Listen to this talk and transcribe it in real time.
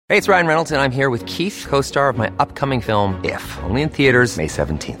Hey, it's Ryan Reynolds, and I'm here with Keith, co-star of my upcoming film, If, only in theaters May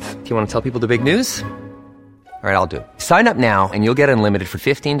 17th. Do you want to tell people the big news? All right, I'll do it. Sign up now and you'll get unlimited for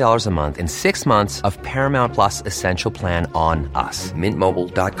 $15 a month and 6 months of Paramount Plus Essential Plan on us.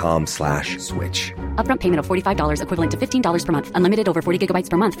 MintMobile.com/switch. Upfront payment of $45 equivalent to $15 per month. Unlimited over 40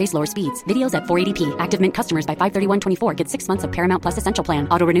 gigabytes per month. Face lower speeds. Videos at 480p. Active Mint customers by 531.24 get 6 months of Paramount Plus Essential Plan.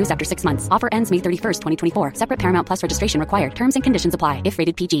 Auto renews after 6 months. Offer ends May 31st, 2024. Separate Paramount Plus registration required. Terms and conditions apply if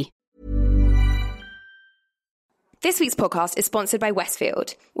rated PG. This week's podcast is sponsored by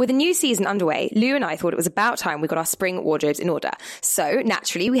Westfield. With a new season underway, Lou and I thought it was about time we got our spring wardrobes in order. So,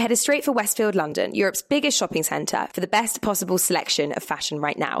 naturally, we headed straight for Westfield London, Europe's biggest shopping centre, for the best possible selection of fashion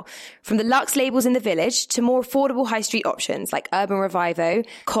right now. From the luxe labels in the village to more affordable high street options like Urban Revivo,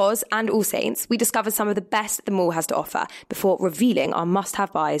 COS and All Saints, we discovered some of the best the mall has to offer before revealing our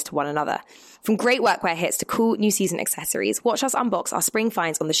must-have buys to one another. From great workwear hits to cool new season accessories, watch us unbox our spring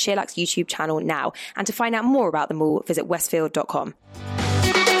finds on the SheerLuxe YouTube channel now. And to find out more about the mall, visit westfield.com.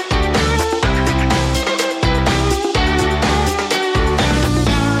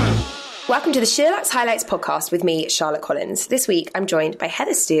 Welcome to the SheerLuxe Highlights podcast with me, Charlotte Collins. This week, I'm joined by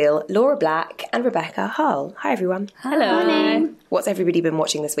Heather Steele, Laura Black, and Rebecca Hull. Hi, everyone. Hello. Morning. What's everybody been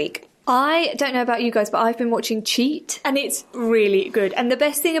watching this week? I don't know about you guys, but I've been watching Cheat, and it's really good. And the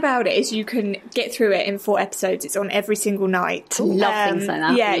best thing about it is you can get through it in 4 episodes. It's on every single night. Love things like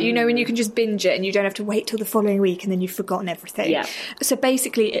that. Yeah, you know, when you can just binge it and you don't have to wait till the following week and then you've forgotten everything. Yeah. So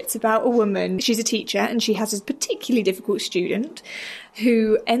basically, it's about a woman. She's a teacher and she has a particularly difficult student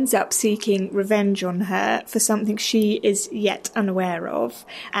who ends up seeking revenge on her for something she is yet unaware of.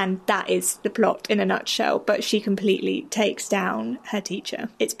 And that is the plot in a nutshell. But she completely takes down her teacher.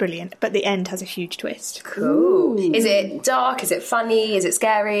 It's brilliant. But the end has a huge twist. Cool. Is it dark? Is it funny? Is it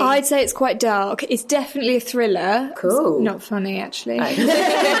scary? I'd say it's quite dark. It's definitely a thriller. Cool. It's not funny, actually.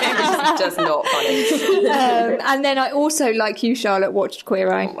 Just not funny. And then I also, like you, Charlotte, watched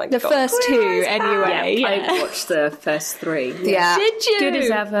Queer Eye. Oh my the God. first Queer 2, Eye's anyway. Yeah, I watched the first 3. Yeah. Did you? Good as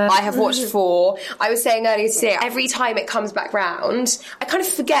ever. I have watched 4. I was saying earlier today, every time it comes back round, I kind of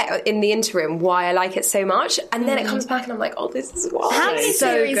forget in the interim why I like it so much. And then it comes back and I'm like, oh, this is why. How many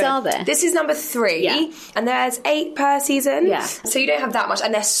series are there? This is number 3. Yeah. And there's 8 per season. Yeah. So you don't have that much.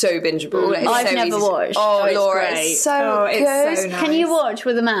 And they're so bingeable. It's I've so never easy to- watched. Oh, It's Laura, great. it's so it's good. so nice. Can you watch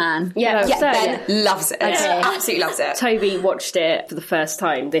with a man? Yeah, So, Ben loves it. Okay. Absolutely loves it. Toby watched it for the first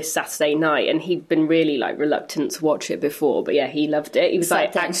time this Saturday night, and he'd been really reluctant to watch it before, but yeah, he loved it. He was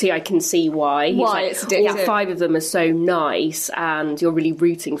like, actually, I can see why. He's Why like, it's all addictive. 5 of them are so nice, and you're really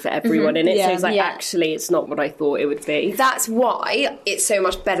rooting for everyone in it. Yeah. So he's like, Yeah. actually, it's not what I thought it would be. That's why it's so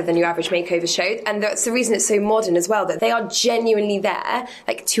much better than your average makeover show, and that's the reason it's so modern as well, that they are genuinely there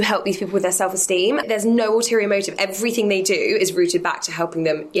to help these people with their self-esteem. There's no ulterior motive. Everything they do is rooted back to helping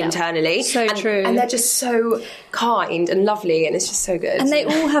them internally. So true. And they're just so kind and lovely, and it's just so good. And they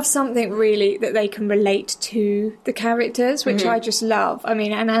all have something really that they can relate to the characters, which I just love. I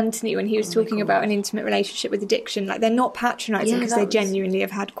mean, and Anthony, when he was talking about an intimate relationship with addiction, they're not patronising because they genuinely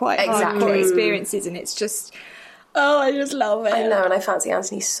have had quite hardcore experiences, and it's just... Oh, I just love it. I know, and I fancy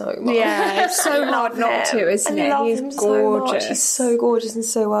Anthony so much. Yeah, it's so hard not to, isn't it? I love He's him gorgeous. so much. He's so gorgeous and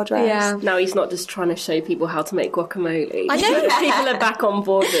so well dressed. Yeah. Now he's not just trying to show people how to make guacamole. I know. People are back on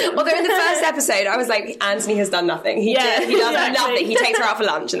board with it. Although in the first episode, I was like, Anthony has done nothing. He does nothing. He takes her out for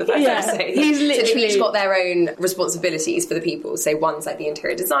lunch in the first episode. He's So they've literally- each got their own responsibilities for the people. So one's like the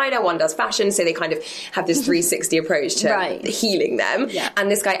interior designer, one does fashion. So they kind of have this 360 approach to healing them. Yeah. And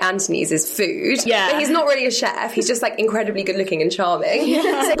this guy Anthony's is food. Yeah. But he's not really a chef. He's just like incredibly good looking and charming.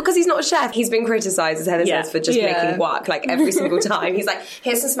 So because he's not a chef, he's been criticised, as Heather says, for just making guac like every single time. He's like,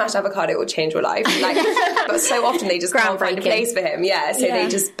 here's some smashed avocado, it will change your life. Like, but so often they just can't find a place for him. Yeah, so they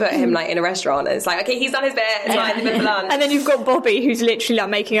just put him like in a restaurant, and it's like, okay, he's done his bit. It's fine, he's been for lunch. And then you've got Bobby, who's literally like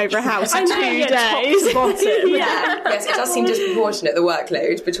making over a house in 2 days. Yes, it does seem disproportionate, the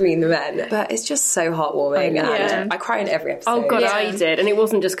workload between the men, but it's just so heartwarming. And I cry in every episode. Oh god, I did, and it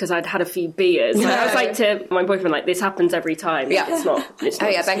wasn't just because I'd had a few beers. Like, I was like to my boyfriend, like, this happens every time. Yeah. It's not. Oh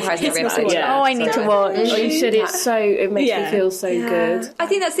yeah, Ben cries in every episode. Yeah. Oh, I need to watch. Oh, you should. It's so. It makes me feel so good. I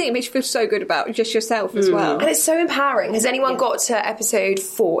think that's the thing. It makes you feel so good about just yourself as well. And it's so empowering. Has anyone got to episode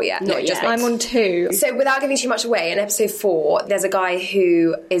 4 yet? Not yet. I'm on 2. So without giving too much away, in episode 4, there's a guy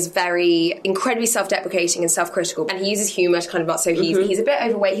who is very incredibly self-deprecating and self-critical, and he uses humour to kind of, so he's a bit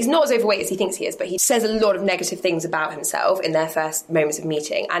overweight. He's not as overweight as he thinks he is, but he says a lot of negative things about himself in their first moments of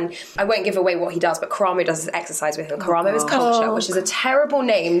meeting. And I won't give away what he does, but Karamo does his exercise exercise with him. Karamo is culture, which is a terrible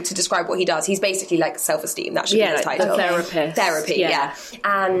name to describe what he does. He's basically like self-esteem. That should be his title. A therapist. Therapy, yeah.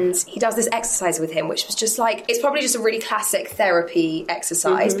 And he does this exercise with him, which was just like, it's probably just a really classic therapy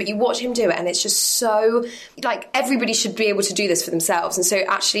exercise, but you watch him do it and it's just so, like, everybody should be able to do this for themselves. And so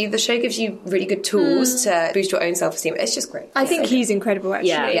actually the show gives you really good tools to boost your own self-esteem. It's just great. I think he's incredible, actually.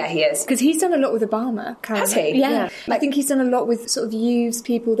 Yeah, he is. Because he's done a lot with Obama. Has he? Yeah. I think he's done a lot with sort of youths,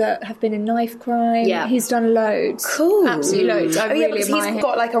 people that have been in knife crime. Yeah. He's done loads. Cool. Absolutely loads. I really because admire him. He's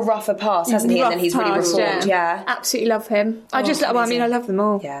got like a rougher past, hasn't he? And then he's really reformed. Yeah. Absolutely love him. I love them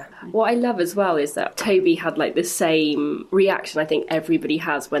all. Yeah. What I love as well is that Toby had like the same reaction I think everybody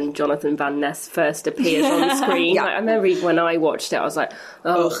has when Jonathan Van Ness first appears on screen. Like, I remember when I watched it, I was like,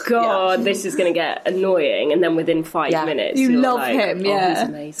 oh God, this is going to get annoying. And then within 5 minutes, you love like, him. Yeah. He's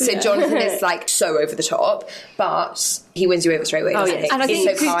amazing. So Jonathan is like so over the top, but he wins you over straight away. Doesn't he? And I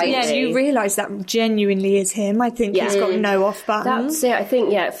think so kind. you realise that genuinely is him. I think he's got no off buttons. That's it. I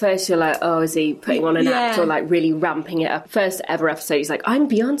think at first you're like, oh, is he putting on an act or like really ramping it up? First ever episode, he's like, I'm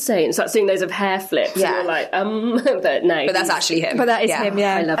Beyonce, and starts doing those of hair flips. And you're like, but no. But that's actually him. But that is him.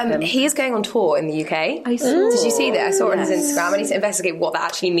 Yeah, I love him. He is going on tour in the UK. I saw. Did you see that? I saw it on his Instagram. I need to investigate what that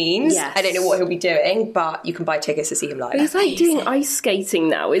actually means. Yes. I don't know what he'll be doing, but you can buy tickets to see him live. He's like doing ice skating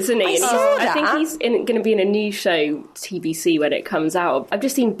now, isn't he? I think he's going to be in a new show, TBC, when it comes out. I've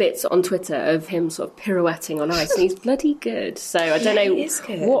just seen bits on Twitter of him sort of pirouetting on ice, and he's bloody good. So I don't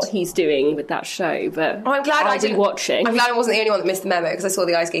know what he's doing with that show, but I'm glad I'll be watching. I'm glad I wasn't the only one that missed the memo, because I saw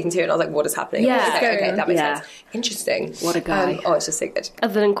the ice skating too, and I was like, what is happening? Yeah. Okay, that makes sense. Interesting. What a guy. It's just so good.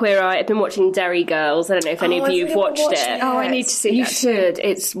 Other than Queer Eye, I've been watching Derry Girls. I don't know if any of you have watched it. Oh, I need to see You that. should.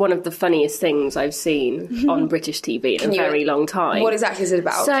 It's one of the funniest things I've seen on British TV in a very long time. What exactly is it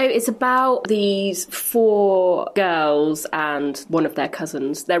about? So it's about these 4 girls and one of their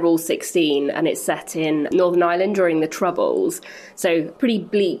cousins. They're all 16 and it's set in Northern Ireland during the Troubles. So pretty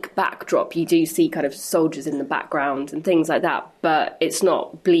bleak backdrop. You do see kind of soldiers in the background and things like that, but it's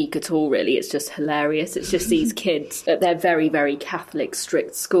not bleak at all, really. It's just hilarious. It's just these kids at their very, very Catholic,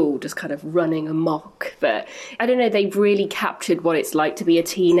 strict school just kind of running amok. But I don't know, they've really captured what it's like to be a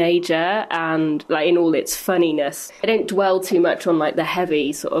teenager and like in all its funniness. I don't dwell too much on like the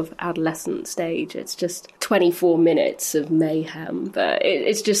heavy sort of adolescent stage. It's just 24 minutes of mayhem, but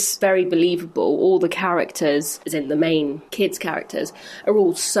it's just very believable. All the characters, as in the main kids' characters, are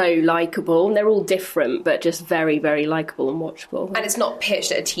all so likeable, and they're all different, but just very, very likeable and watchable. And it's not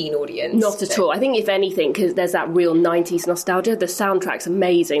pitched at a teen audience. Not at all. I think if anything, because there's that real 90s nostalgia, the soundtrack's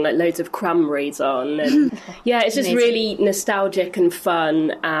amazing, like loads of Cranberries on, and it's just really nostalgic and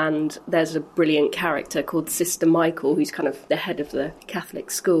fun. And there's a brilliant character called Sister Michael, who's kind of the head of the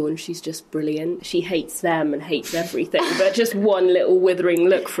Catholic school, and she's just brilliant. She hates them and hates everything, but just one little withering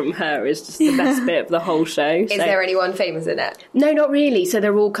look from her is just the best bit of the whole show. Is there anyone famous in it? No, not really. So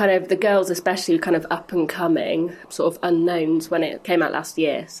they're all kind of, the girls especially, kind of up and coming, sort of unknowns when it came out last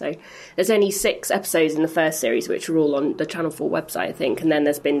year. So there's only 6 episodes in the first series, which are all on the Channel 4 website, I think, and then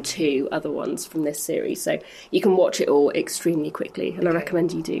there's been 2 other ones from this series. So you can watch it all extremely quickly, and I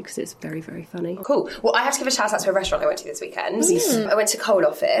recommend you do, because it's very, very funny. Cool. Well, I have to give a shout out to a restaurant I went to this weekend. I went to Coal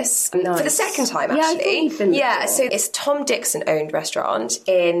Office for the second time, actually. So it's Tom Dixon owned restaurant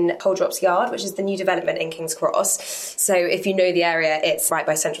in Coldrops Yard, which is the new development in King's Cross. So if you know the area, it's right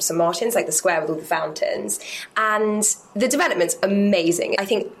by Central St Martin's, like the square with all the fountains. And the development's amazing. I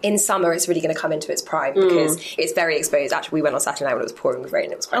think in summer it's really going to come into its prime because it's very exposed. Actually, we went on Saturday night when it was pouring with rain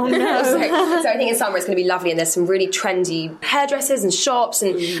and it was quite so I think in summer it's going to be lovely, and there's some really trendy hairdressers and shops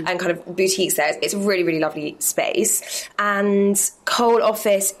and kind of boutiques there. It's a really, really lovely space. And Coal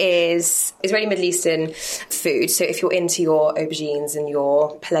Office is Israeli Middle Eastern food. So if you're into your aubergines and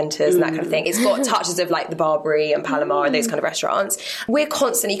your polentas and that kind of thing, it's got touches of like the Barbary and Palomar and those kind of restaurants. We're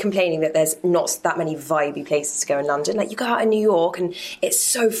constantly complaining that there's not that many vibey places to go in London. Like you go out in New York and it's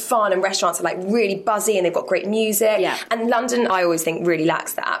so fun, and restaurants are like really buzzy and they've got great music. Yeah. And London, I always think, really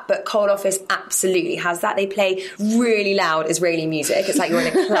lacks that. But Coal Office absolutely has that. They play really loud Israeli music. It's like you're in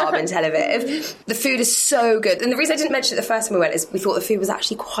a club in Tel Aviv. The food is so good. And the reason I didn't mention it the first time we went is we thought the food was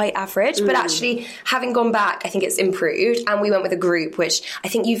actually quite average. But actually, having gone back, I think it's improved. And we went with a group, which I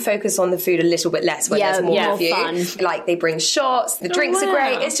think you focus on the food a little bit less when there's more of you. Fun. Like they bring shots, the drinks are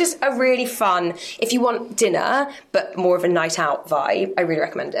great. It's just a really fun, if you want dinner, but more of a night out vibe, I really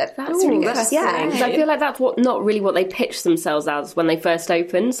recommend it. That's really good. Because I feel like that's not really what they pitched themselves as when they first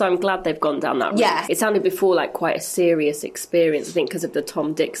opened, so I'm glad they've gone down that route. Yeah. It sounded before like quite a serious experience, I think, because of the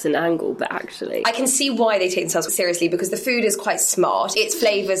Tom Dixon angle, but actually I can see why they take themselves seriously, because the food is quite smart. It's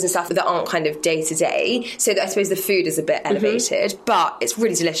flavours and stuff that aren't kind of day to day. day. So I suppose the food is a bit elevated, but it's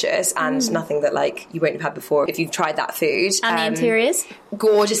really delicious and nothing that like you won't have had before if you've tried that food. And the interiors?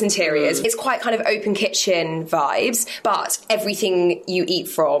 Gorgeous interiors. It's quite kind of open kitchen vibes, but everything you eat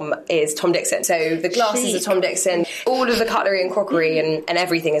from is Tom Dixon. So the glasses are Tom Dixon, all of the cutlery and crockery and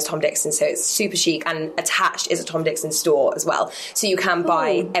everything is Tom Dixon. So it's super chic, and attached is a Tom Dixon store as well. So you can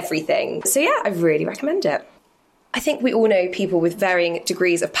buy everything. So yeah, I really recommend it. I think we all know people with varying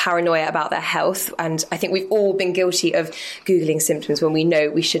degrees of paranoia about their health, and I think we've all been guilty of Googling symptoms when we know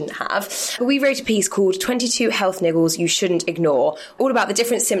we shouldn't have. But we wrote a piece called 22 Health Niggles You Shouldn't Ignore, all about the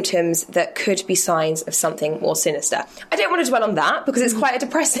different symptoms that could be signs of something more sinister. I don't want to dwell on that because it's quite a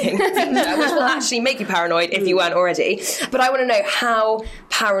depressing thing, which will actually make you paranoid if you weren't already. But I want to know, how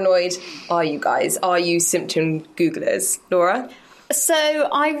paranoid are you guys? Are you symptom Googlers? Laura? So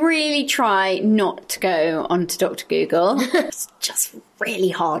I really try not to go onto Dr. Google. It's just really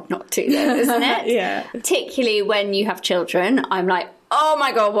hard not to, though, isn't it? Yeah. Particularly when you have children. I'm like, oh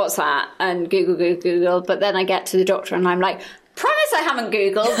my God, what's that? And Google. But then I get to the doctor and I'm like, promise I haven't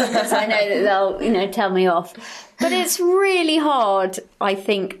Googled, because I know that they'll, tell me off. But it's really hard, I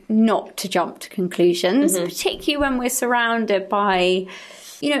think, not to jump to conclusions, particularly when we're surrounded by...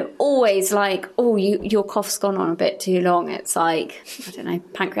 always like, oh, your cough's gone on a bit too long. It's like, I don't know,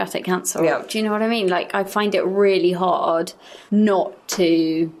 pancreatic cancer. Yeah. Do you know what I mean? Like, I find it really hard not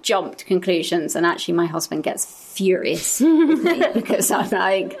to jump to conclusions. And actually, my husband gets furious with me because I'm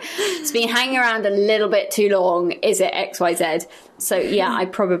like, it's been hanging around a little bit too long. Is it XYZ? So, yeah, I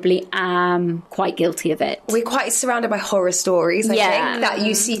probably am quite guilty of it. We're quite surrounded by horror stories, I think, that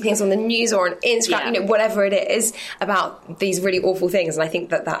you see things on the news or on Instagram, whatever it is, about these really awful things. And I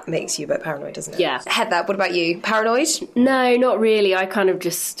think that makes you a bit paranoid, doesn't it? Yeah. Heather, what about you? Paranoid? No, not really. I kind of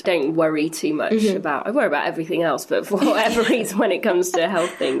just don't worry too much about... I worry about everything else, but for whatever reason, when it comes to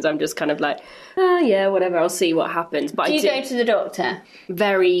health things, I'm just kind of like, yeah, whatever, I'll see what happens. But Do you go to the doctor?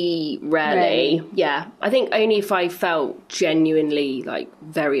 Very rarely. Yeah. I think only if I felt genuinely like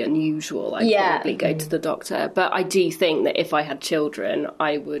very unusual, I'd probably go to the doctor. But I do think that if I had children,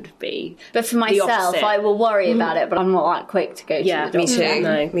 I would be. But for myself, I will worry about it, but I'm not that quick to go to the doctor. Me too.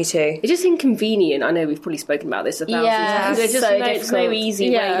 No. Me too. It's just inconvenient. I know we've probably spoken about this 1,000 times. There's just there's no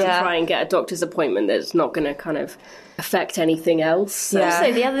easy way to try and get a doctor's appointment that's not going to kind of affect anything else. So.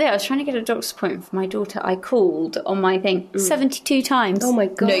 Also, the other day I was trying to get a doctor's appointment for my daughter. I called on my thing 72 times. Oh my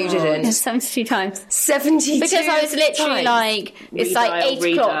God. No, you didn't. Yeah, 72 times. 72 Because I was literally like, it's like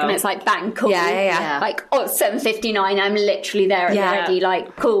 8 o'clock and it's like bang, cool. Yeah. Like, 7:59, I'm literally there and ready,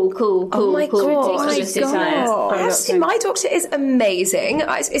 like, cool. Oh my God. Ridiculously I tired. have to say, my doctor is amazing.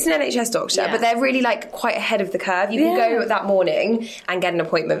 It's an NHS doctor, but they're really like quite ahead of the curve. You can go that morning and get an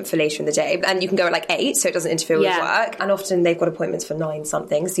appointment for later in the day, and you can go at like 8, so it doesn't interfere with work. And often they've got appointments for 9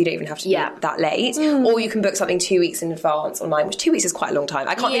 something, so you don't even have to be that late. Or you can book something 2 weeks in advance online, which 2 weeks is quite a long time.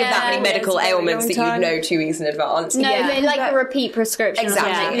 I can't think of that many medical ailments that you'd know 2 weeks in advance. No, like a repeat prescription.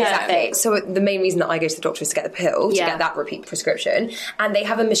 Exactly. So the main reason that I go to the doctor is to get the pill, to get that repeat prescription. And they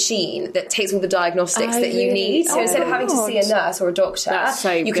have a machine that takes all the diagnostics that you need. So instead of having to see a nurse or a doctor,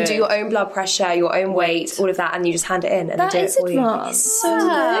 you can do your own blood pressure, your own weight, all of that, and you just hand it in and they do it for you. It's so good.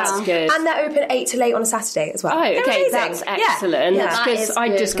 That's good. And they're open 8 till 8 on a Saturday as well. Oh, okay, that's excellent. Yeah. Because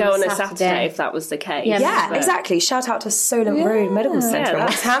I'd just go on a Saturday if that was the case. Yeah, exactly. Shout out to Solent Road Medical Centre in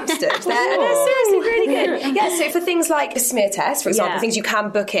West Hampstead. They're seriously really good. Yeah, so for things like a smear test, for example, things you can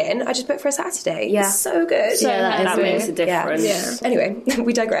book in, I just book for a Saturday. Yeah. It's so good. So that makes a difference. Yeah. Anyway,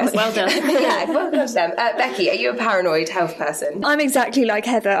 we digress. Well done. Well done to them. Becky, are you a paranoid health person? I'm exactly like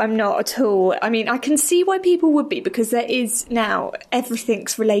Heather. I'm not at all. I mean, I can see why people would be, because there is now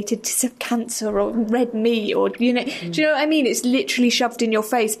everything's related to some cancer or red meat or, do you know what I mean? It's literally shoved in your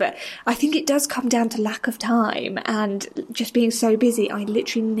face. But I think it does come down to lack of time and just being so busy. I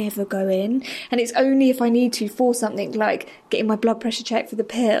literally never go in. And it's only if I need to for something like getting my blood pressure checked for the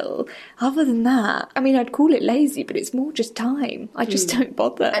pill. Other than that, I mean, I'd call it lazy, but it's more just time. I just don't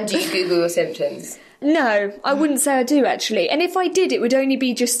bother. And do you Google your symptoms? No, I wouldn't say I do, actually. And if I did, it would only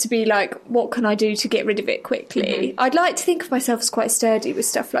be just to be like, what can I do to get rid of it quickly? I'd like to think of myself as quite sturdy with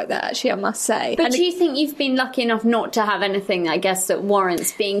stuff like that, actually, I must say. But do you think you've been lucky enough not to have anything, I guess, that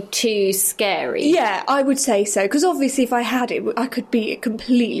warrants being too scary? Yeah, I would say so. Because obviously if I had it, I could be a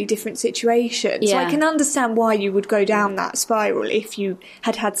completely different situation. So I can understand why you would go down that spiral if you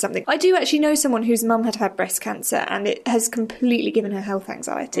had something. I do actually know someone whose mum had breast cancer and it has completely given her health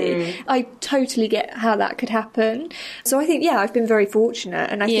anxiety. I totally get how that could happen. So I think, I've been very fortunate,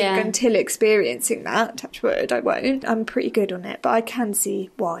 and I think until experiencing that, touch wood, I won't. I'm pretty good on it, but I can see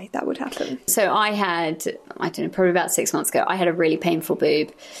why that would happen. So I had, I don't know, probably about 6 months ago, I had a really painful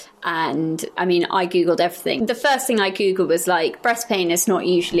boob. And I mean, I Googled everything. The first thing I Googled was like, breast pain is not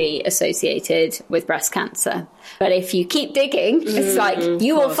usually associated with breast cancer. But if you keep digging, it's like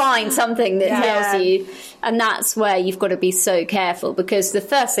you will find something that tells you. And that's where you've got to be so careful, because the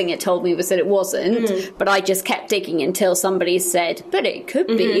first thing it told me was that it wasn't. But I just kept digging until somebody said, but it could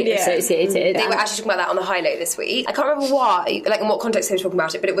be associated. They were actually talking about that on the High Low this week. I can't remember why, like in what context they were talking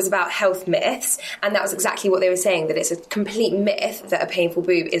about it, but it was about health myths. And that was exactly what they were saying, that it's a complete myth that a painful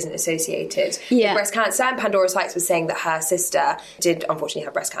boob isn't associated with breast cancer. And Pandora Sykes was saying that her sister did unfortunately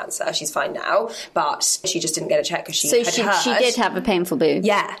have breast cancer. She's fine now, but she just didn't get a check because she had heard. She did have a painful boob?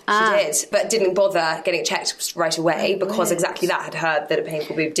 Yeah, she did, but didn't bother getting it checked right away because exactly that, had heard that a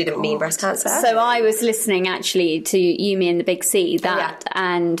painful boob didn't mean breast cancer. So I was listening actually to You, Me and the Big C,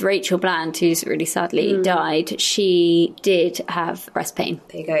 and Rachel Bland, who's really sadly died, she did have breast pain.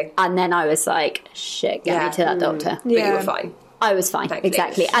 There you go. And then I was like, shit, get me to that doctor. But you were fine. I was fine, Thankfully.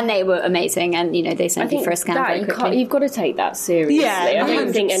 Exactly. And they were amazing, and, you know, they sent me for a scan very quickly. You've got to take that seriously. Yeah, I don't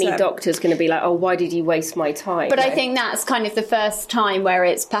 100%. think any doctor's going to be like, oh, why did you waste my time? But I think that's kind of the first time where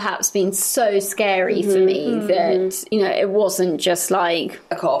it's perhaps been so scary for me that, you know, it wasn't just like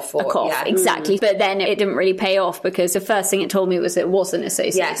A cough. Exactly. But then it didn't really pay off, because the first thing it told me was it wasn't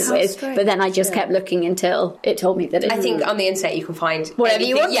associated with. But then I just kept looking until it told me that it I think on the internet you can find whatever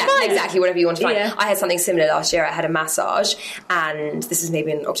you want to find. Exactly, whatever you want to find. Yeah. I had something similar last year. I had a massage, and this is maybe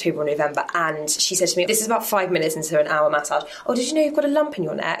in October or November, and she said to me, this is about 5 minutes into an hour massage, oh, did you know you've got a lump in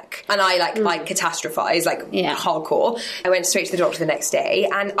your neck? And I catastrophised, hardcore. I went straight to the doctor the next day,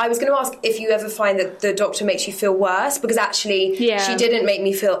 and I was going to ask if you ever find that the doctor makes you feel worse, because actually she didn't make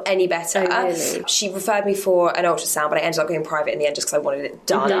me feel any better. Oh, really? She referred me for an ultrasound, but I ended up going private in the end just because I wanted it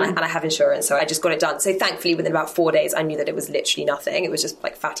done, and I have insurance, so I just got it done. So thankfully within about 4 days I knew that it was literally nothing. It was just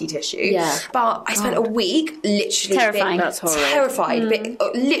like fatty tissue. But I spent a week literally terrifying. That's horrible. Terrified,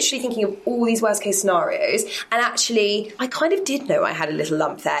 literally thinking of all these worst case scenarios. And actually I kind of did know I had a little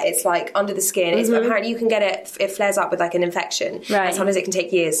lump there. It's like under the skin. It's apparently you can get it flares up with like an infection, and sometimes it can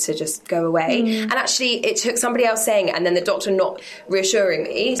take years to just go away. And actually it took somebody else saying it and then the doctor not reassuring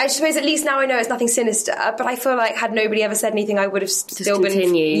me. I suppose at least now I know it's nothing sinister, but I feel like had nobody ever said anything I would have still been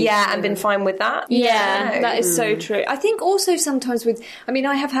and been fine with that. That is so true. I think also sometimes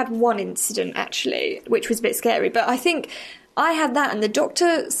I have had one incident actually which was a bit scary, but I think I had that, and the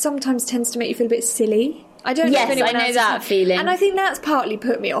doctor sometimes tends to make you feel a bit silly. I don't know if anyone else that feeling. And I think that's partly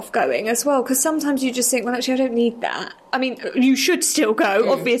put me off going as well, because sometimes you just think, well, actually, I don't need that. I mean, you should still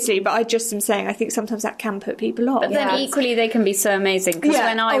go, obviously, but I just am saying I think sometimes that can put people off. But then equally they can be so amazing, because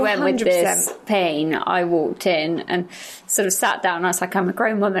when I went with 100%. this pain, I walked in and sort of sat down and I was like, I'm a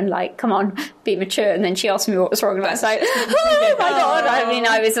grown woman, like, come on, be mature. And then she asked me what was wrong, and I was like, oh my God. I mean,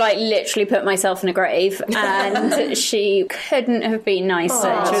 I was like literally put myself in a grave, and she couldn't have been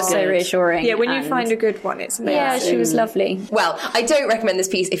nicer. She was so reassuring. Yeah, when you find a good one, it's amazing. Yeah, she was lovely. Well, I don't recommend this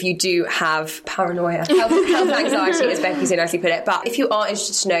piece if you do have paranoia, health anxiety, as Becky so nicely put it. But if you are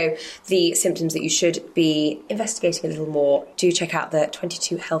interested to know the symptoms that you should be investigating a little more, do check out the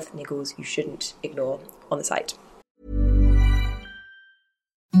 22 health niggles you shouldn't ignore on the site.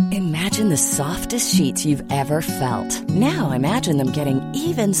 Imagine the softest sheets you've ever felt. Now imagine them getting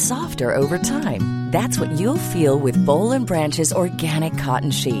even softer over time. That's what you'll feel with Boll & Branch's organic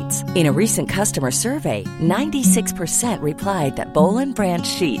cotton sheets. In a recent customer survey, 96% replied that Boll & Branch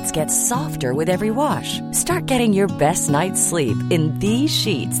sheets get softer with every wash. Start getting your best night's sleep in these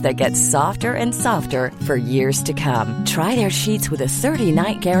sheets that get softer and softer for years to come. Try their sheets with a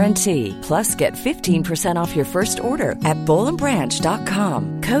 30-night guarantee. Plus, get 15% off your first order at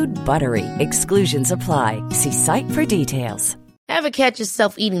BollandBranch.com. Code BUTTERY. Exclusions apply. See site for details. Ever catch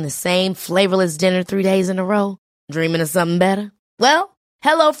yourself eating the same flavorless dinner 3 days in a row? Dreaming of something better? Well,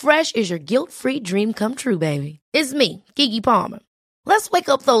 HelloFresh is your guilt-free dream come true, baby. It's me, Keke Palmer. Let's wake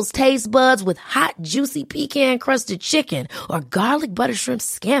up those taste buds with hot, juicy pecan-crusted chicken or garlic butter shrimp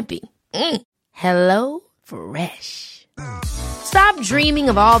scampi. Hello Fresh. Stop dreaming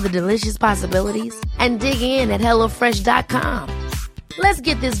of all the delicious possibilities and dig in at HelloFresh.com. Let's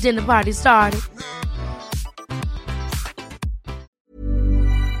get this dinner party started.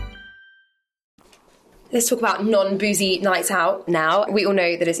 Let's talk about non-boozy nights out now. We all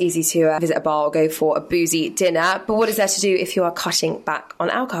know that it's easy to visit a bar or go for a boozy dinner, but what is there to do if you are cutting back on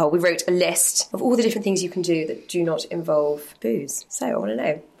alcohol? We wrote a list of all the different things you can do that do not involve booze. So I want to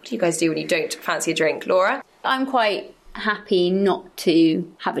know, what do you guys do when you don't fancy a drink? Laura? I'm quite happy not to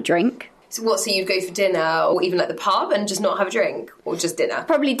have a drink. So you'd go for dinner or even like the pub and just not have a drink, or just dinner?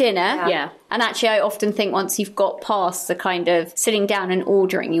 Probably dinner. Yeah. And actually I often think once you've got past the kind of sitting down and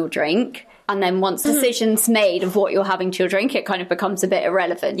ordering your drink, And then once decisions made of what you're having to your drink, it kind of becomes a bit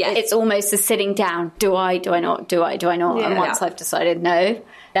irrelevant. Yeah. It's almost a sitting down. Do I not? Do I not? Yeah. And once I've decided no,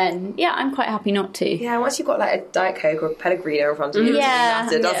 then I'm quite happy not to. Yeah, once you've got like a Diet Coke or a Pellegrino in front of you, it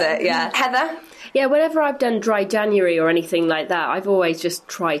doesn't matter, does it? Yeah. Heather? Yeah, whenever I've done dry January or anything like that, I've always just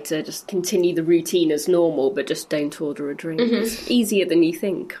tried to just continue the routine as normal, but just don't order a drink. It's easier than you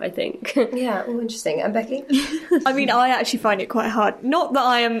think, I think. Yeah, interesting. And Becky? I mean, I actually find it quite hard. Not that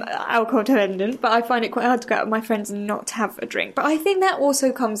I am alcohol dependent, but I find it quite hard to go out with my friends and not have a drink. But I think that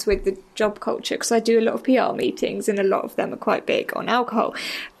also comes with the job culture, because I do a lot of PR meetings and a lot of them are quite big on alcohol.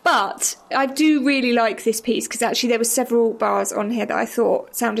 But I do really like this piece because actually there were several bars on here that I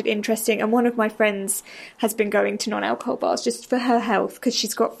thought sounded interesting, and one of my friends has been going to non-alcohol bars just for her health because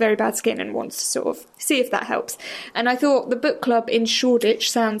she's got very bad skin and wants to sort of see if that helps. And I thought the book club in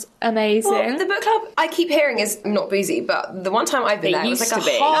Shoreditch sounds amazing. Well, the book club I keep hearing is not boozy, but the one time I've been there, it was like a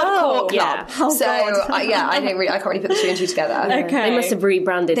hardcore club. Yeah. So I can't really put the two and two together. Okay. They must have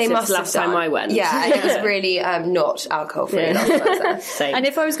rebranded They since must last have time done. I went. Yeah, and it was really not alcohol free. Last time I was there. Same. And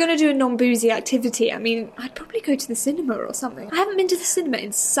if I was going to do a non-boozy activity, I mean, I'd probably go to the cinema or something. I haven't been to the cinema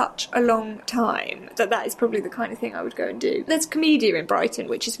in such a long time that is probably the kind of thing I would go and do. There's Comedia in Brighton,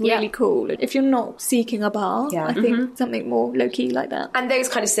 which is really cool. If you're not seeking a bar, I think something more low-key like that. And those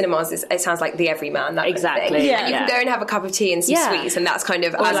kind of cinemas, it sounds like the everyman, that Exactly. kind of thing. Yeah. And you can go and have a cup of tea and some sweets, and that's kind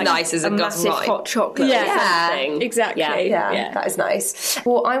of Or as like nice as a glass of massive wine. hot chocolate or something. Exactly. Yeah, that is nice.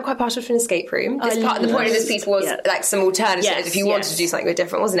 Well, I'm quite partial to an escape room. The point of this piece was like some alternatives if you wanted to do something a bit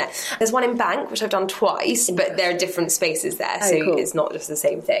different, wasn't it? There's one in Bank, which I've done twice, but there are different spaces there, so it's not just the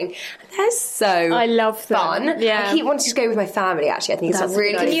same thing. They're so I love them. fun. Yeah. I keep wanting to go with my family, actually. I think it's a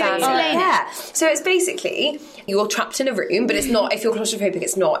really good family. Yeah. So it's basically you're trapped in a room, but it's not, if you're claustrophobic,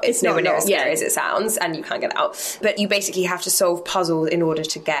 it's nowhere near as scary as it sounds, and you can't get out. But you basically have to solve puzzles in order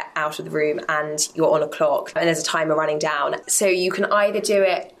to get out of the room, and you're on a clock, and there's a timer running down. So you can either do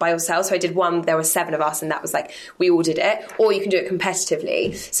it by yourself. So I did one, there were 7 of us, and that was like, we all did it. Or you can do it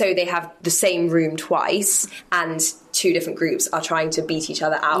competitively. So they have the same room twice, and 2 different groups are trying to beat each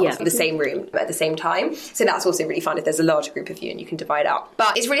other out of the same room at the same time. So that's also really fun if there's a larger group of you and you can divide up.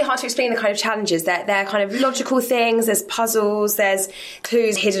 But it's really hard to explain the kind of challenges. They're kind of logical things. There's puzzles. There's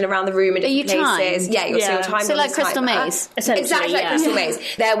clues hidden around the room in different places. Timed? Yeah, you're timed. So like Crystal Maze. Exactly like Crystal Maze.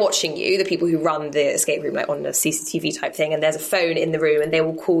 They're watching you, the people who run the escape room, like on a CCTV type thing, and there's a phone in the room and they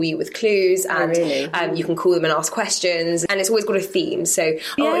will call you with clues, and you can call them and ask questions, and it's always got a theme. So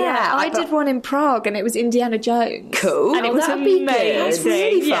I did one in Prague and it was Indiana Jones. Cool. And it was amazing. That's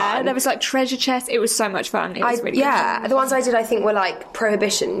really fun. Yeah, there was like treasure chests. It was so much fun. It was really fun. The ones I did I think were like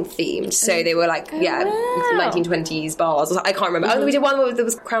Prohibition themed, so they were like 1920s bars. I can't remember. Oh, we did one that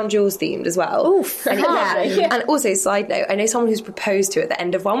was Crown Jewels themed as well. Oof. And also, side note, I know someone who's proposed to at the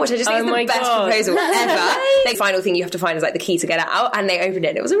end of one, which I just think is the best proposal ever. The final thing you have to find is like the key to get out, and they opened it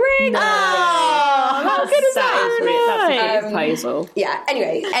and it was a ring. How good is that? That's a good proposal. Yeah.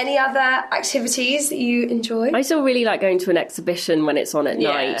 Anyway, any other activities that you enjoy? I still really like going to an exhibition when it's on at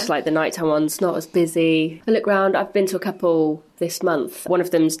night. Like the nighttime one's not as busy. I look around. I've been to a couple this month. One of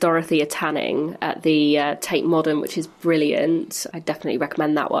them's Dorothea Tanning at the Tate Modern, which is brilliant. I definitely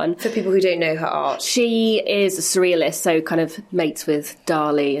recommend that one. For people who don't know her art. She is a surrealist, so kind of mates with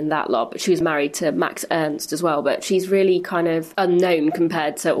Dali and that lot, but she was married to Max Ernst as well, but she's really kind of unknown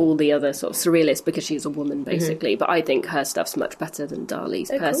compared to all the other sort of surrealists because she's a woman, basically. But I think her stuff's much better than Dali's,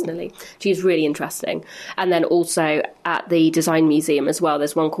 personally. Cool. She's really interesting. And then also at the Design Museum as well,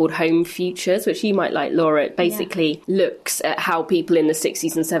 there's one called Home Futures, which you might like, Laura. It basically looks at how people in the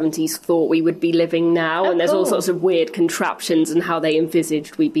 60s and 70s thought we would be living now, and there's all sorts of weird contraptions and how they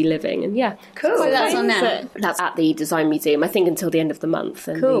envisaged we'd be living. And cool. So that's on there. That's at the Design Museum, I think, until the end of the month.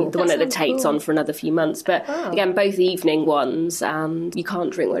 And the one at the Tate's on for another few months. But again, both evening ones, and you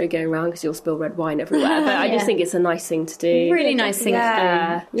can't drink when you're going around because you'll spill red wine everywhere. But I just think it's a nice thing to do. Really nice thing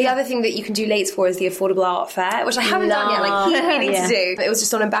to do. The other thing that you can do late for is the Affordable Art Fair, which I haven't done yet. Like, keep meaning to do. But it was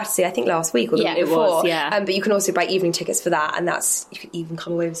just on in Battersea, I think last week or the week before. But you can also buy evening tickets for that, and that's, you could even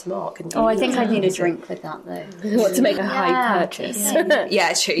come away with some art. I think I'd need a drink with that though. What, to make a high purchase? Yeah,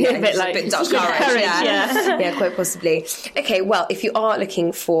 it's true. Yeah, a bit Dutch courage. Yeah, quite possibly. Okay, well, if you are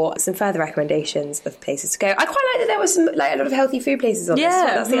looking for some further recommendations of places to go, I quite like that there was some, like, a lot of healthy food places on this.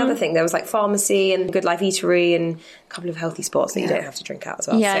 That's the other thing. There was like pharmacy and Good Life Eatery and a couple of healthy spots that you don't have to drink out as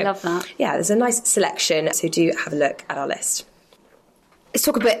well. Yeah, I love that. Yeah, there's a nice selection, so do have a look at our list. Let's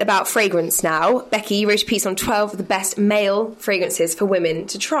talk a bit about fragrance now. Becky, you wrote a piece on 12 of the best male fragrances for women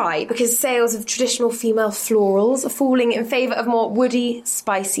to try because sales of traditional female florals are falling in favour of more woody,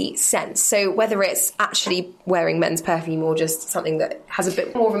 spicy scents. So whether it's actually wearing men's perfume or just something that has a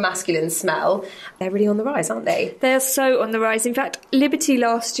bit more of a masculine smell, they're really on the rise, aren't they? They're so on the rise. In fact, Liberty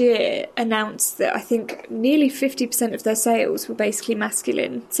last year announced that I think nearly 50% of their sales were basically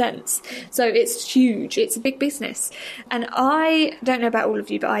masculine scents. So it's huge. It's a big business. And I don't know about all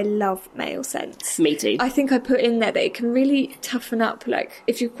of you, but I love male scents. Me too. I think I put in there that it can really toughen up, like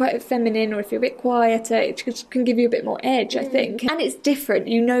if you're quite feminine or if you're a bit quieter, it can give you a bit more edge, I think. And it's different.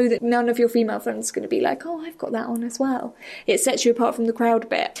 You know that none of your female friends are going to be like, oh, I've got that on as well. It sets you apart from the crowd a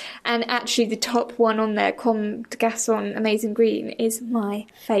bit. And actually the top one on there, Comme des Garçons Amazing Green, is my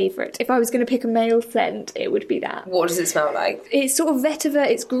favourite. If I was going to pick a male scent, it would be that. What does it smell like? It's sort of vetiver,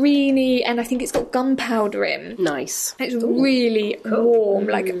 it's greeny, and I think it's got gunpowder in. Nice. It's really warm,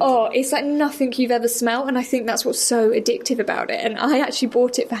 like, it's like nothing you've ever smelled, and I think that's what's so addictive about it. And I actually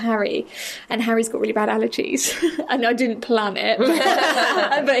bought it for Harry, and Harry's got really bad allergies, and I didn't plan it,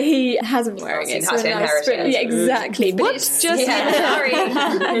 but he hasn't been wearing it. So yeah, exactly. But it's just sorry.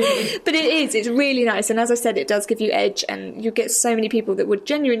 But it's really nice, and as I said, it does give you edge, and you get so many people that would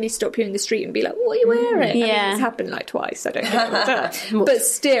genuinely stop you in the street and be like, what are you wearing? Yeah. I mean, it's happened like twice, I don't think. But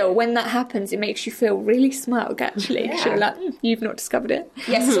still, when that happens, it makes you feel really smug, actually. Yeah. You're like, you've not discovered it.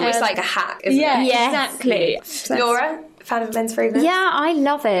 Yes, it's almost like a hack, isn't it? Yeah, Yes. exactly. Laura, fan of men's fragrance? Yeah, I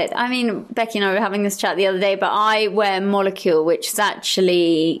love it. I mean, Becky and I were having this chat the other day, but I wear Molecule, which is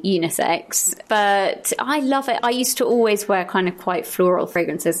actually unisex, but I love it. I used to always wear kind of quite floral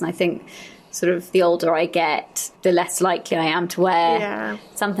fragrances, and I think sort of the older I get, the less likely I am to wear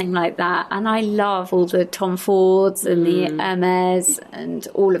something like that. And I love all the Tom Fords and the Hermes and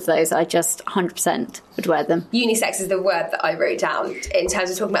all of those. I just 100% would wear them. Unisex is the word that I wrote down in terms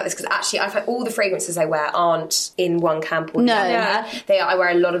of talking about this, because actually I find all the fragrances I wear aren't in one camp or the other. They are, I wear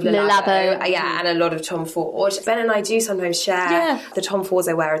a lot of Le Labo, and a lot of Tom Ford. Ben and I do sometimes share the Tom Fords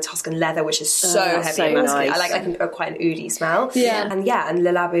I wear are Tuscan leather, which is so heavy so and masculine. nice. I like quite an oudy smell. And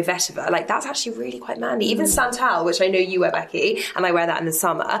Le Labo vetiver, like that's actually really quite manly. Even Santal, which I know you wear, Becky, and I wear that in the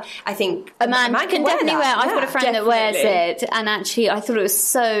summer. I think a man can definitely wear. I've got a friend that wears it, and actually I thought it was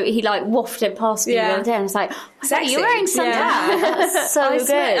so. He like wafted past me the other day, and I was like, "You're wearing Santal." That's so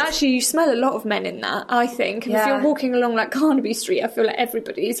good. Actually, you smell a lot of men in that, I think. And if you're walking along like Carnaby Street, I feel like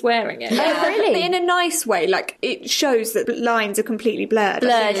everybody's wearing it. Oh, really? In a nice way. Like it shows that lines are completely blurred.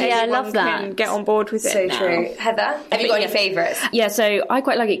 I love that. Can get on board with it. So now. true. Heather, have you got any favourites? Yeah, so I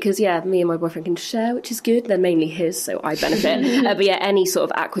quite like it because, me and my boyfriend can share, which is good. They're mainly his, so I benefit. But any sort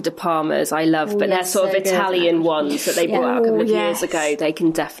of Acqua di Parmas I love, but they're sort of Italian ones that they brought out a couple of years ago. They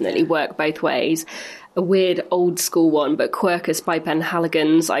can definitely work both ways. A weird old school one, but Quercus by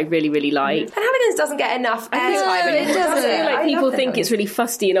Penhaligon's I really, really like. Penhaligon's doesn't get enough airtime anymore, does it? Like people think it's really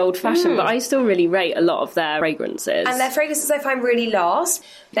fusty and old fashioned, but I still really rate a lot of their fragrances. And their fragrances I find really last.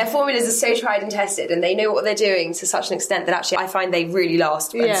 Their formulas are so tried and tested, and they know what they're doing to such an extent that actually I find they really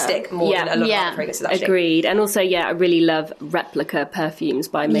last and stick more than a lot of other fragrances actually. Agreed. And also, I really love replica perfumes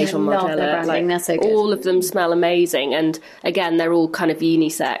by Maison Margiela. Like, they're so good. All of them smell amazing, and again, they're all kind of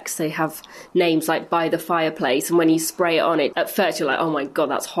unisex. They have names like By the Fireplace, and when you spray it on it, at first you're like, oh my god,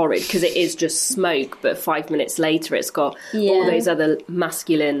 that's horrid, because it is just smoke, but 5 minutes later it's got all those other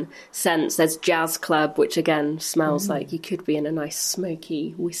masculine scents. There's Jazz Club, which again smells like you could be in a nice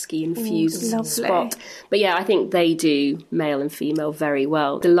smoky whiskey infused spot. But I think they do male and female very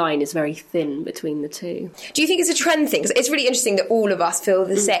well. The line is very thin between the two. Do you think it's a trend thing? 'Cause it's really interesting that all of us feel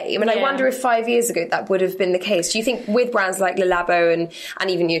the same, and I wonder if 5 years ago that would have been the case. Do you think with brands like Le Labo and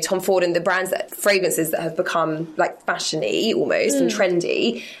even Tom Ford and the brands that fragrances that have become like fashiony almost and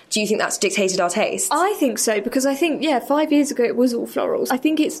trendy, do you think that's dictated our taste? I think so, because I think 5 years ago it was all florals. I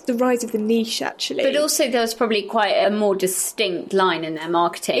think it's the rise of the niche actually. But also there was probably quite a more distinct line in their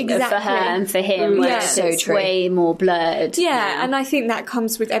marketing for her and for him, whereas it's way more blurred. And I think that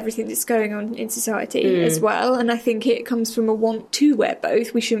comes with everything that's going on in society as well, and I think it comes from a want to wear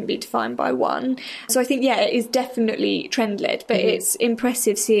both. We shouldn't be defined by one. So I think it is definitely trend-led, but it's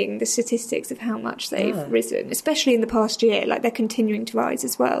impressive seeing the statistics of how much they've risen, especially in the past year. Like they're continuing to rise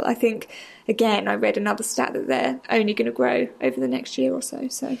as well. I think again, I read another stat that they're only going to grow over the next year or so.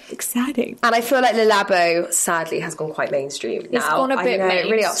 So exciting. And I feel like Le Labo, sadly, has gone quite mainstream now. It's gone a bit mainstream.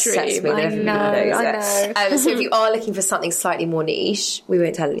 It really upsets me. I know. So if you are looking for something slightly more niche, we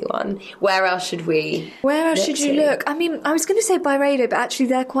won't tell anyone. Where else should we look? I mean, I was going to say Byredo, but actually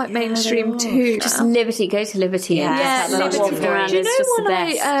they're quite mainstream too. Just Liberty, go to Liberty. Yeah, Liberty. Do you know what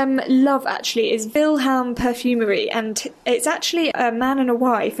I love actually is Wilhelm Perfumery, and it's actually a man and a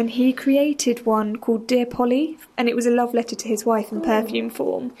wife, and he created one called Dear Polly, and it was a love letter to his wife in perfume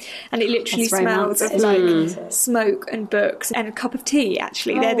form, and it literally smells of like smoke and books and a cup of tea.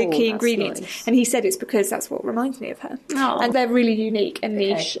 Actually, they're the key ingredients, and he said it's because that's what reminds me of her. And they're really unique and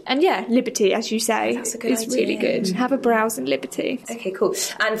niche. And yeah, Liberty, as you say, is really good. Have a browse in Liberty. Okay, cool.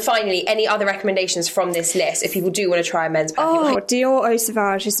 And finally, any other recommendations from this list if people do want to try a men's perfume? Dior Eau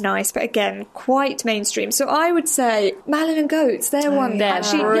Sauvage is nice, but again, quite mainstream. So I would say Malin and Goats, they're one. They're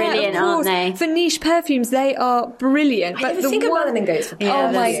brilliant, aren't they? For niche perfumes, they are brilliant. I never think of Malin and Goats for perfume.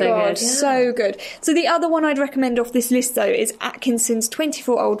 Oh my God, so good. So the other one I'd recommend off this list, though, is Atkinson's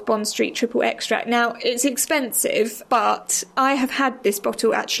 24 Old Bond Street Triple Extract. Now, it's expensive, but I have had this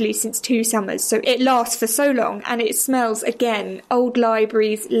bottle actually since 2 summers, so it lasts for so long, and it smells, again, old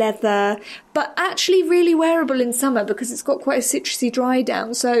libraries, leather, but actually really wearable in summer because it's got quite a citrusy dry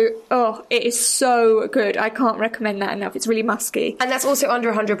down. So, it is so good. I can't recommend that enough. It's really musky. And that's also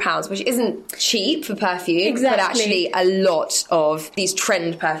under £100, which isn't cheap for perfume. Exactly. But actually a lot of these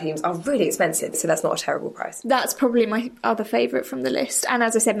trend perfumes are really expensive, so that's not a terrible price. That's probably my other favourite from the list. And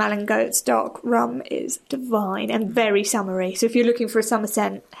as I said, Malin Goats Dark Rum is divine and very summery. So if you're looking for a summer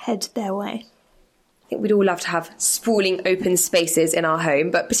scent, head their way. I think we'd all love to have sprawling open spaces in our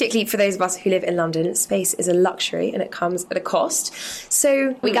home, but particularly for those of us who live in London, space is a luxury and it comes at a cost.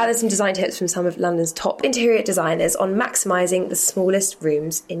 So we gathered some design tips from some of London's top interior designers on maximising the smallest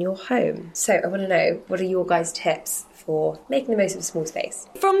rooms in your home. So I want to know, what are your guys' tips for making the most of a small space?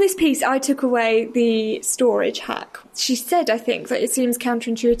 From this piece, I took away the storage hack. She said, I think, that it seems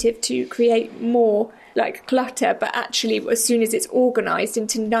counterintuitive to create more like clutter, but actually as soon as it's organised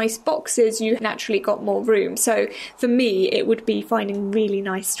into nice boxes, you naturally got more room. So for me, it would be finding really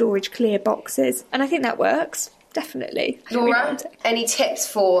nice storage clear boxes, and I think that works. Definitely. Laura, any tips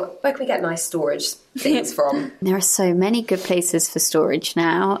for where can we get nice storage things from? There are so many good places for storage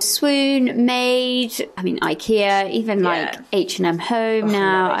now. Swoon, Made, IKEA, even like H&M Home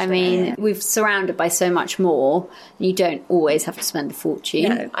now. We're surrounded by so much more. You don't always have to spend a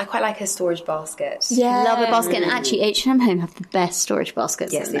fortune. No, I quite like a storage basket. Yeah. Love a basket. And actually, H&M Home have the best storage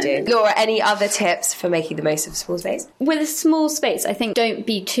baskets. Yes, they do. Laura, any other tips for making the most of a small space? With a small space, I think don't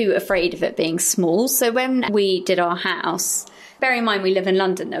be too afraid of it being small. So when we did our house, bear in mind we live in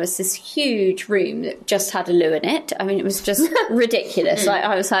London, there was this huge room that just had a loo in it. It was just ridiculous.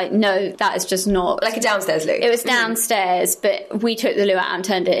 I was like, no, that is just not... Like a downstairs loo? It was downstairs, but we took the loo out and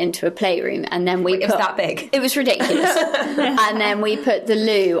turned it into a playroom, and then it was that big? It was ridiculous. And then we put the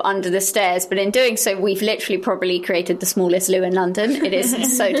loo under the stairs, but in doing so, we've literally probably created the smallest loo in London. It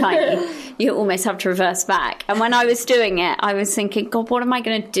is so tiny. You almost have to reverse back. And when I was doing it, I was thinking, God, what am I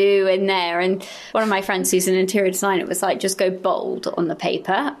going to do in there? And one of my friends who's an interior designer was like, just go bold on the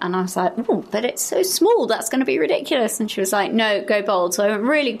paper. And I was like, oh, but it's so small, that's going to be ridiculous. And she was like, no, go bold. So I went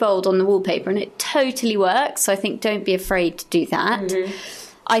really bold on the wallpaper, and it totally works. So I think don't be afraid to do that. Mm-hmm.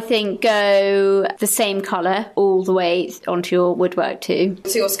 I think go the same colour all the way onto your woodwork too.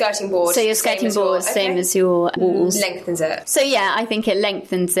 So your skirting board. Same as your walls. Lengthens it. So yeah, I think it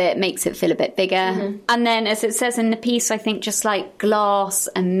lengthens it, makes it feel a bit bigger. Mm-hmm. And then, as it says in the piece, I think just like glass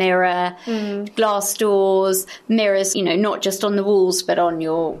and mirror, glass doors, mirrors, not just on the walls, but on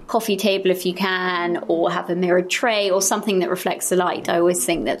your coffee table if you can, or have a mirrored tray or something that reflects the light. I always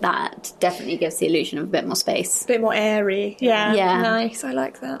think that definitely gives the illusion of a bit more space. A bit more airy. Yeah. Nice. I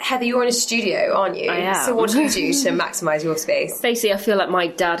like that. Heather, you're in a studio, aren't you? I am. So what do you do to maximise your space? Basically, I feel like my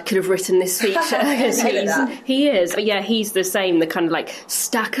dad could have written this speech. He is. But yeah, he's the same, the kind of like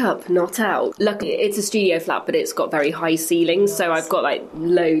stack up, not out. Luckily, it's a studio flat, but it's got very high ceilings. So I've got like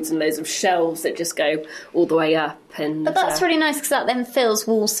loads and loads of shelves that just go all the way up. But that's really nice because that then fills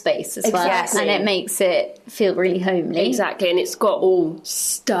wall space as well. Exactly. And it makes it feel really homely. Exactly, and it's got all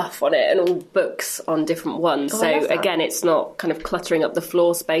stuff on it and all books on different ones. So again, it's not kind of cluttering up the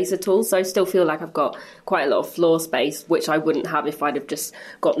floor space at all. So I still feel like I've got quite a lot of floor space, which I wouldn't have if I'd have just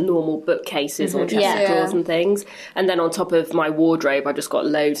got normal bookcases or chest of drawers and things. And then on top of my wardrobe, I've just got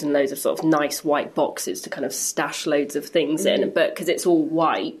loads and loads of sort of nice white boxes to kind of stash loads of things in. But because it's all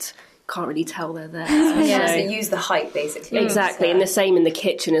white, can't really tell they're there. So use the height, basically. Exactly, and the same in the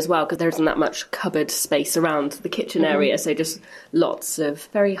kitchen as well, because there isn't that much cupboard space around the kitchen area, so just lots of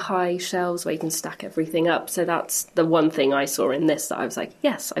very high shelves where you can stack everything up. So that's the one thing I saw in this that I was like,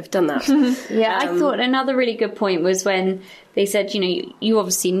 yes, I've done that. I thought another really good point was when they said, you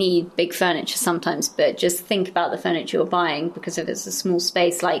obviously need big furniture sometimes, but just think about the furniture you're buying, because if it's a small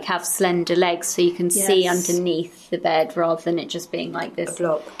space, like have slender legs so you can see underneath the bed rather than it just being like this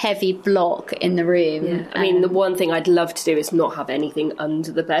heavy block in the room. Yeah. I mean, the one thing I'd love to do is not have anything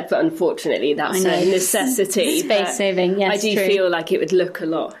under the bed, but unfortunately that's a necessity. Space saving, yes. I do feel like it would look a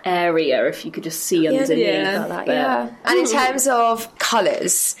lot airier if you could just see underneath. And in terms of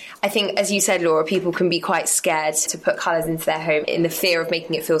colours, I think, as you said, Laura, people can be quite scared to put colours into their home in the fear of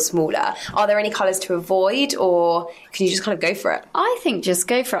making it feel smaller. Are there any colours to avoid, or can you just kind of go for it? I think just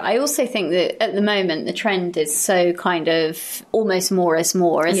go for it. I also think that at the moment the trend is so kind of almost more is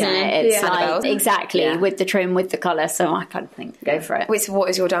more, isn't it? It's like exactly with the trim, with the colour. So I kind of think go for it. What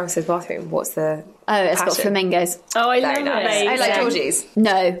is your downstairs bathroom? What's the it's got flamingos. Oh, I love nice. I like Georgie's.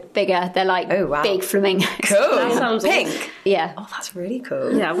 No, bigger. They're like big flamingos. Cool. That sounds pink. Awesome. Yeah. Oh, that's really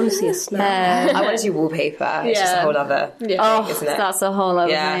cool. Yeah, I want to see a snap. I want to do wallpaper. It's just a whole other thing, isn't it? That's a whole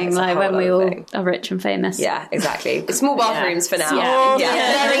other thing. Like when we all are rich and famous. Yeah, exactly. Small bathrooms for now.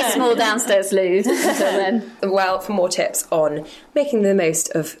 Very small downstairs loos until then. Well, for more tips on making the most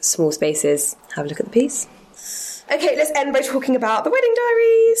of small spaces, have a look at the piece. Okay, let's end by talking about the wedding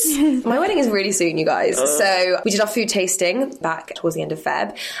diaries. My wedding is really soon, you guys. So we did our food tasting back towards the end of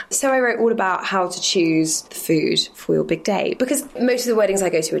Feb. So I wrote all about how to choose the food for your big day. Because most of the weddings I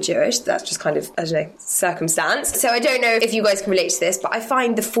go to are Jewish. That's just kind of, I don't know, circumstance. So I don't know if you guys can relate to this, but I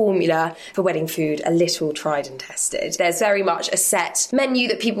find the formula for wedding food a little tried and tested. There's very much a set menu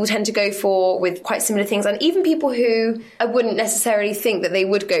that people tend to go for with quite similar things. And even people who I wouldn't necessarily think that they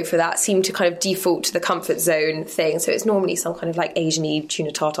would go for that seem to kind of default to the comfort zone thing. So it's normally some kind of like Asian-y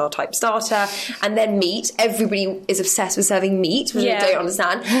tuna tartare type starter, and then meat. Everybody is obsessed with serving meat, which I don't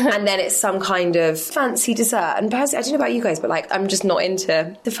understand. And then it's some kind of fancy dessert. And personally, I don't know about you guys, but like I'm just not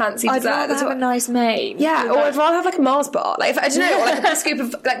into the fancy dessert. I'd rather have a nice main. Yeah, or I'd rather have like a Mars bar. Like, I don't know, or like a big scoop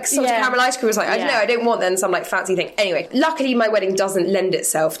of like salted caramel ice cream. It's like, I don't know, I don't want then some like fancy thing. Anyway, luckily my wedding doesn't lend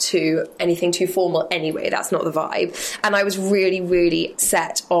itself to anything too formal anyway. That's not the vibe. And I was really, really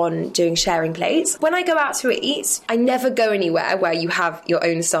set on doing sharing plates. When I go out to eat, I never go anywhere where you have your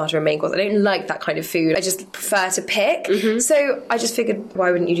own starter and main course. I don't like that kind of food. I just prefer to pick. So I just figured,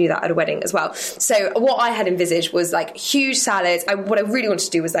 why wouldn't you do that at a wedding as well? So what I had envisaged was like huge salads. What I really wanted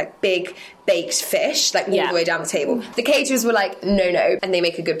to do was like big baked fish, like all the way down the table. The caterers were like, no, and they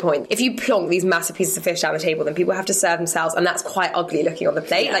make a good point. If you plonk these massive pieces of fish down the table, then people have to serve themselves, and that's quite ugly looking on the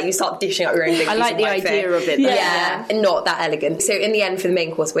plate. Like you start dishing out your own big I like the idea of it. And not that elegant. So in the end, for the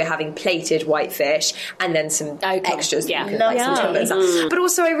main course, we're having plated white fish and then some extras. Like some timbers. But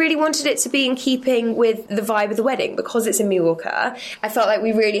also, I really wanted it to be in keeping with the vibe of the wedding, because it's in Mallorca. I felt like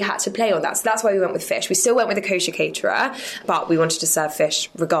we really had to play on that. So that's why we went with fish. We still went with a kosher caterer, but we wanted to serve fish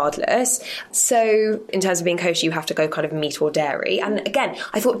regardless. So in terms of being kosher, you have to go kind of meat or dairy. And again,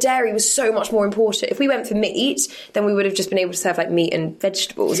 I thought dairy was so much more important. If we went for meat, then we would have just been able to serve like meat and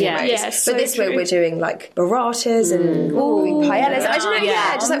vegetables. But this way we're doing like burratas and paellas. I don't know,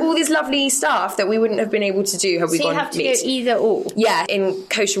 just like all this lovely stuff that we wouldn't have been able to do had we gone have to meat. go either or. Yeah, in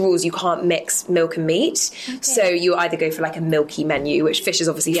kosher rules you can't mix milk and meat. So you either go for like a milky menu, which fish is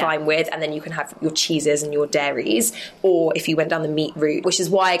obviously fine with, and then you can have your cheeses and your dairies, or if you went down the meat route, which is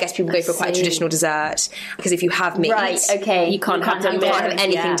why I guess people go for quite a traditional dessert, because if you have meat, you can't have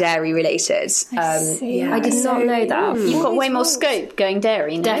anything dairy related. I did not know that. You've got way more scope going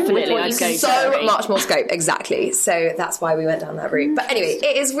dairy. Definitely, I'd go so much more scope, exactly. So that's why we went down that route. But anyway,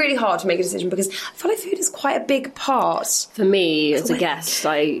 it is really hard to make a decision because I feel like food is quite a big part. For me, as a guest,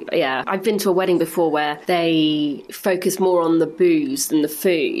 I've been to a wedding before where they focused more on the booze than the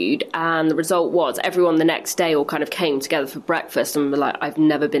food, and the result was everyone the next day all kind of came together for breakfast and were like, I've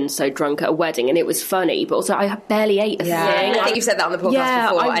never been so drunk at a wedding, and it was funny, but also I barely ate a thing. I think you've said that on the podcast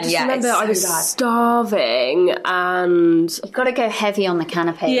before. I just remember I was starving, and you've got to go heavy on the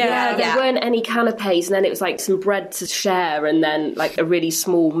canapé. There weren't any canapes, and then it was like some bread to share, and then like a really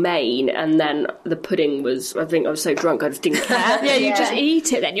small main, and then the pudding was, I think I was so drunk I just didn't care. You just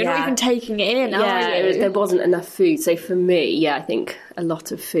eat it then. You're not even taking it in, are you? There wasn't enough food. So for me, I think a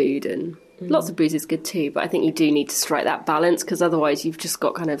lot of food and Lots of booze is good too, but I think you do need to strike that balance, because otherwise you've just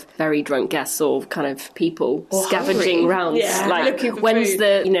got kind of very drunk guests or kind of people scavenging around. Yeah. Like, when's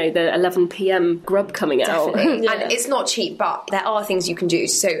the 11 p.m. grub coming out? And it's not cheap, but there are things you can do.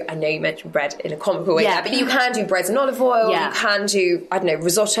 So I know you mentioned bread in a comical way there, but you can do breads and olive oil, you can do, I don't know,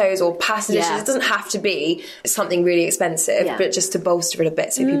 risottos or pasta dishes. It doesn't have to be something really expensive, but just to bolster it a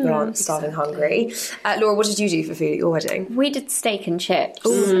bit so people aren't starving hungry. Laura, what did you do for food at your wedding? We did steak and chips.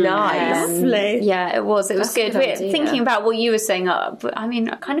 Ooh, nice. Lovely. Yeah, it was. It was good. Good idea. Thinking about what you were saying, I mean,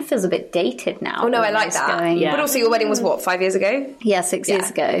 it kind of feels a bit dated now. Oh no, I like that. But also your wedding was what, 5 years ago? Yeah, 6 years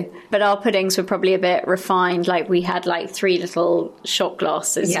ago. But our puddings were probably a bit refined. Like we had like 3 little shot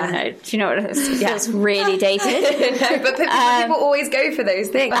glasses. You know, do you know what it is? It feels really dated. No, but people always go for those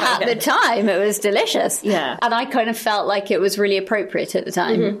things. But at the time, it was delicious. Yeah. And I kind of felt like it was really appropriate at the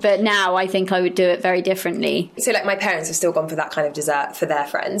time. But now I think I would do it very differently. So like my parents have still gone for that kind of dessert for their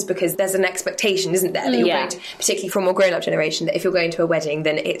friends, because there's an expectation, isn't there, that you're going to, particularly from a grown-up generation, that if you're going to a wedding,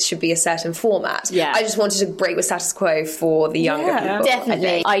 then it should be a certain format. Yeah. I just wanted to break with status quo for the younger people.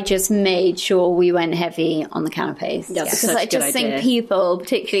 Definitely. I just made sure we went heavy on the canapes. Because I just think people,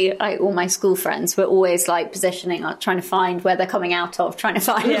 particularly like all my school friends, were always like positioning, trying to find where they're coming out of, trying to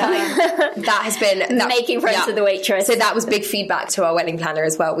find that has been making friends with the waitress. So that was big feedback to our wedding planner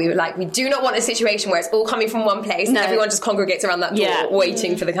as well. We were like, we do not want a situation where it's all coming from one place and everyone just congregates around that door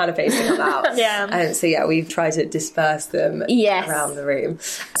waiting for the canapes to come out. So we've tried to disperse them around the room.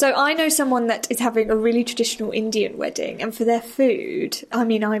 So I know someone that is having a really traditional Indian wedding, and for their food, I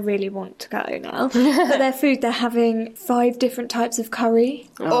mean, I really want to go now. For their food, they're having 5 different types of curry.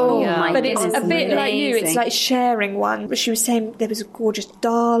 But it's a bit like you, it's like sharing one. But she was saying there was a gorgeous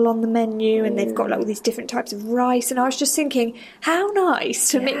dal on the menu, and they've got like all these different types of rice, and I was just thinking, how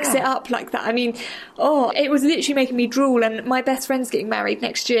nice to mix it up like that. I mean, it was literally making me drool. And my best friend's getting married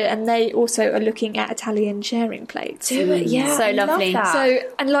next year, and they also are looking at Italian sharing plates. So lovely. So,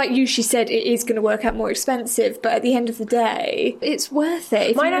 and like you, she said it is going to work out more expensive, but at the end of the day, it's worth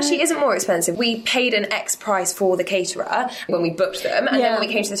it. Mine actually isn't more expensive. We paid an X price for the caterer when we booked them, and then when we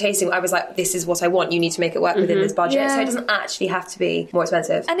came to the tasting, I was like, this is what I want. You need to make it work within this budget. So it doesn't actually have to be more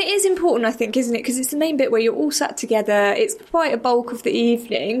expensive. And it is important, I think, isn't it? Because it's the main bit where you're all sat together. It's quite a bulk of the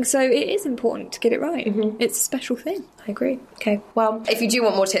evening, so it is important to get it right. It's a special thing. I agree. Okay, well, if you do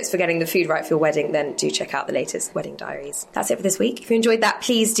want more tips for getting the food right for your wedding, then do check out the latest Wedding Diaries. That's it for this week. If you enjoyed that,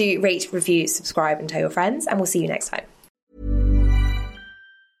 please do rate, review, subscribe, and tell your friends, and we'll see you next time.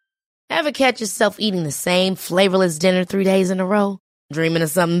 Ever catch yourself eating the same flavorless dinner 3 days in a row? Dreaming of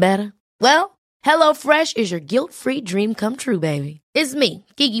something better? Well, HelloFresh is your guilt-free dream come true, baby. It's me,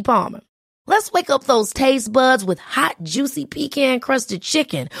 Keke Palmer. Let's wake up those taste buds with hot, juicy pecan-crusted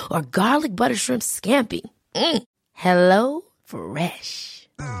chicken or garlic butter shrimp scampi. Hello Fresh.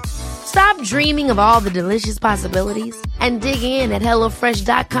 Stop dreaming of all the delicious possibilities and dig in at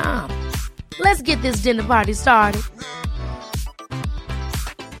HelloFresh.com. Let's get this dinner party started.